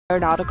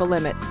aeronautical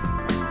limits.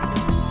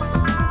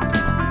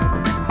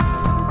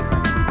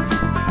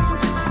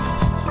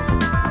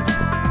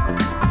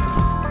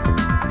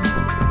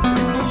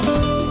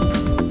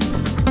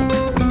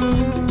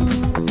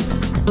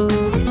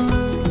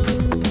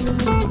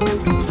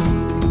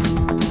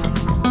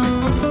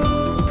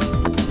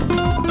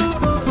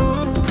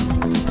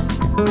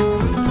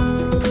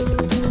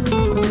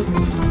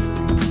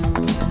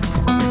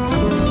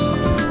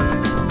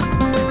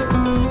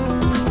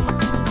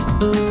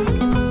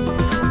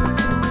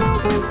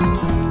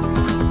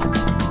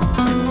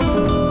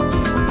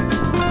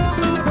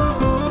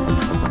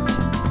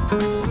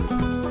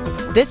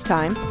 This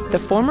time, the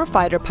former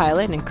fighter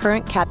pilot and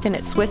current captain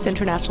at Swiss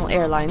International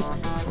Airlines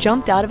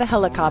jumped out of a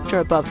helicopter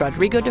above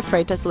Rodrigo de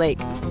Freitas Lake.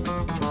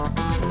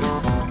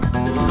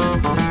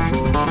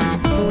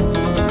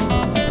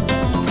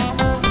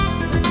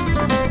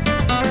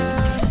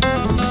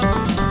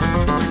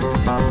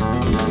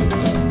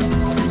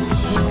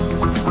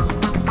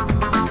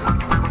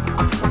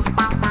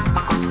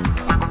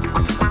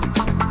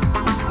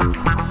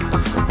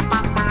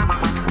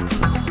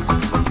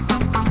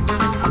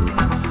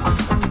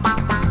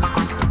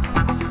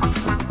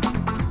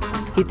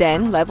 He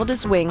then leveled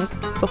his wings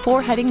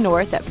before heading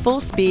north at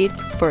full speed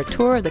for a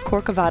tour of the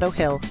Corcovado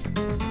Hill.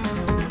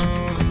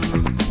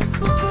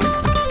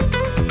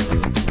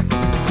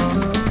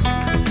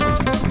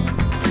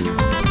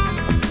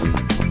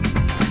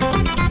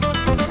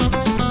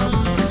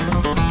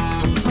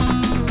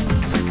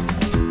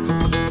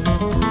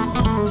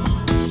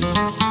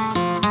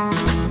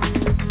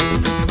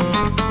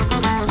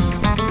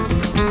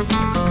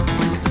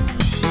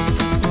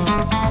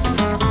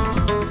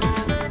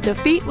 The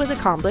feat was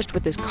accomplished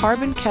with his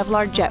carbon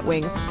Kevlar jet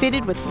wings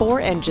fitted with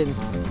 4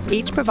 engines,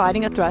 each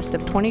providing a thrust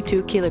of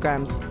 22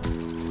 kilograms.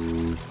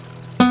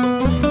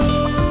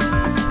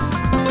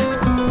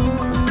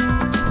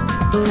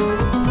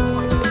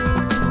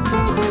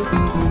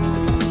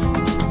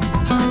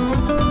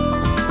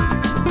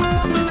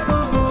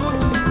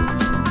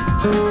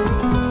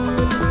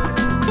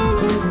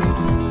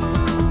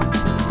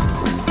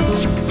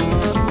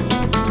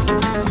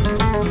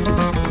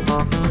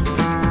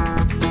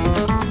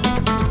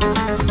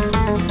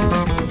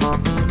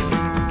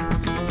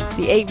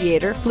 The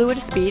aviator flew at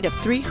a speed of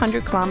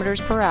 300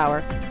 kilometers per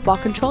hour while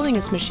controlling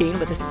his machine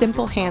with a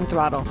simple hand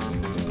throttle.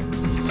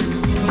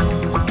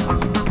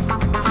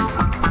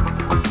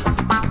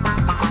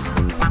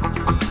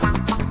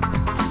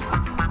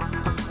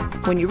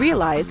 When you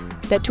realize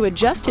that to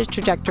adjust his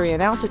trajectory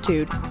and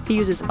altitude, he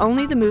uses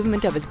only the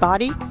movement of his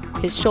body,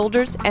 his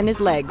shoulders, and his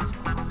legs,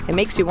 it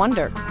makes you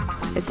wonder,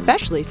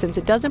 especially since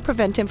it doesn't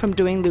prevent him from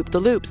doing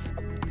loop-the-loops.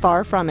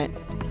 Far from it.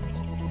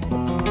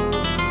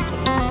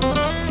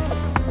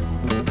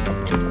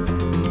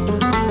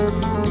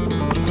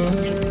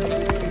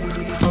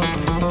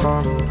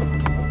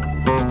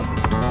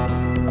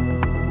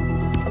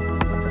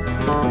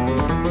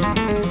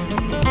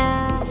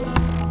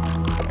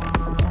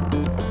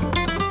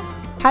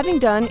 Having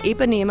done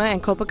Ipanema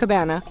and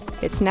Copacabana,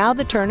 it's now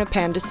the turn of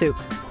Panda Soup.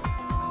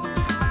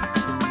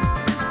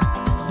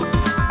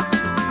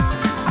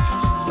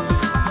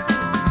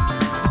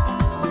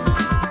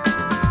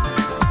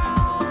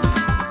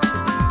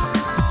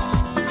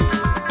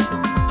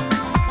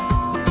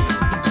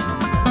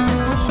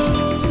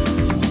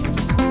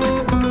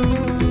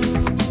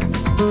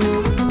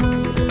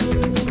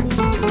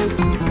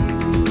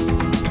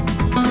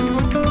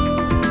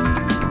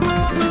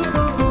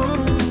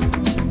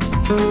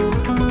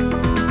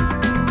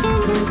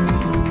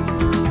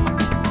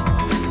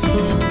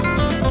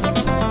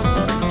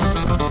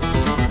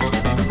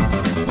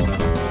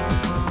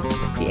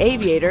 The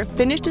aviator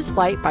finished his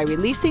flight by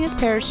releasing his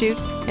parachute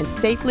and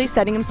safely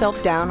setting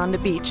himself down on the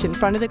beach in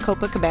front of the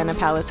Copacabana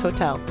Palace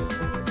Hotel.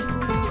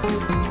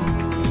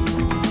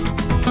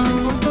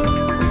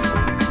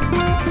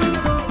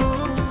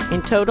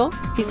 In total,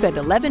 he spent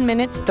 11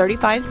 minutes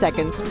 35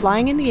 seconds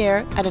flying in the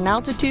air at an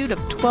altitude of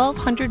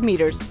 1,200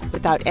 meters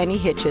without any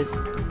hitches.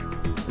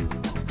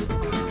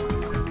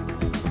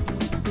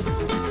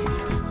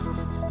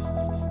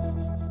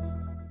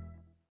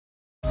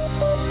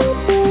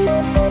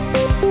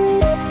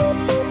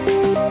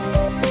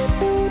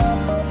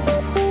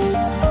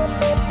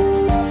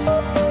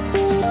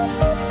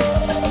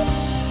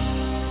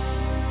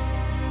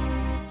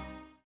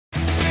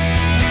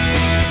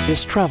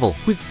 This travel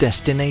with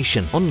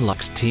destination on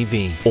LUXE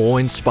TV.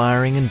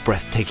 Awe-inspiring and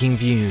breathtaking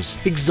views,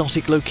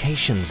 exotic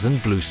locations and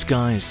blue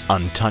skies,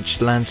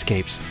 untouched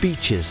landscapes,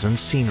 beaches and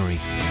scenery.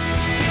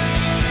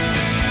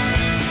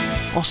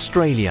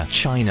 Australia,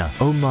 China,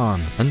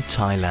 Oman and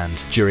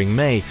Thailand. During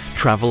May,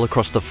 travel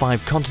across the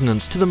 5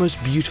 continents to the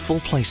most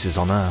beautiful places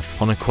on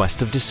Earth on a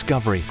quest of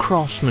discovery,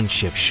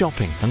 craftsmanship,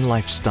 shopping and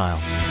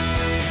lifestyle.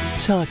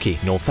 Turkey,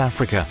 North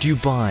Africa,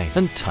 Dubai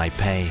and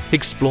Taipei.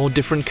 Explore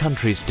different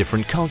countries,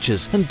 different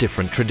cultures and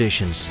different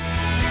traditions.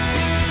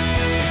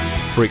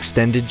 For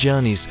extended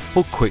journeys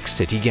or quick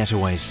city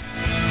getaways.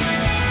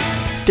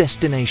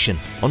 Destination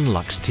on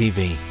LUXE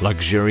TV.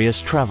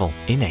 Luxurious travel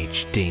in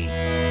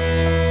HD.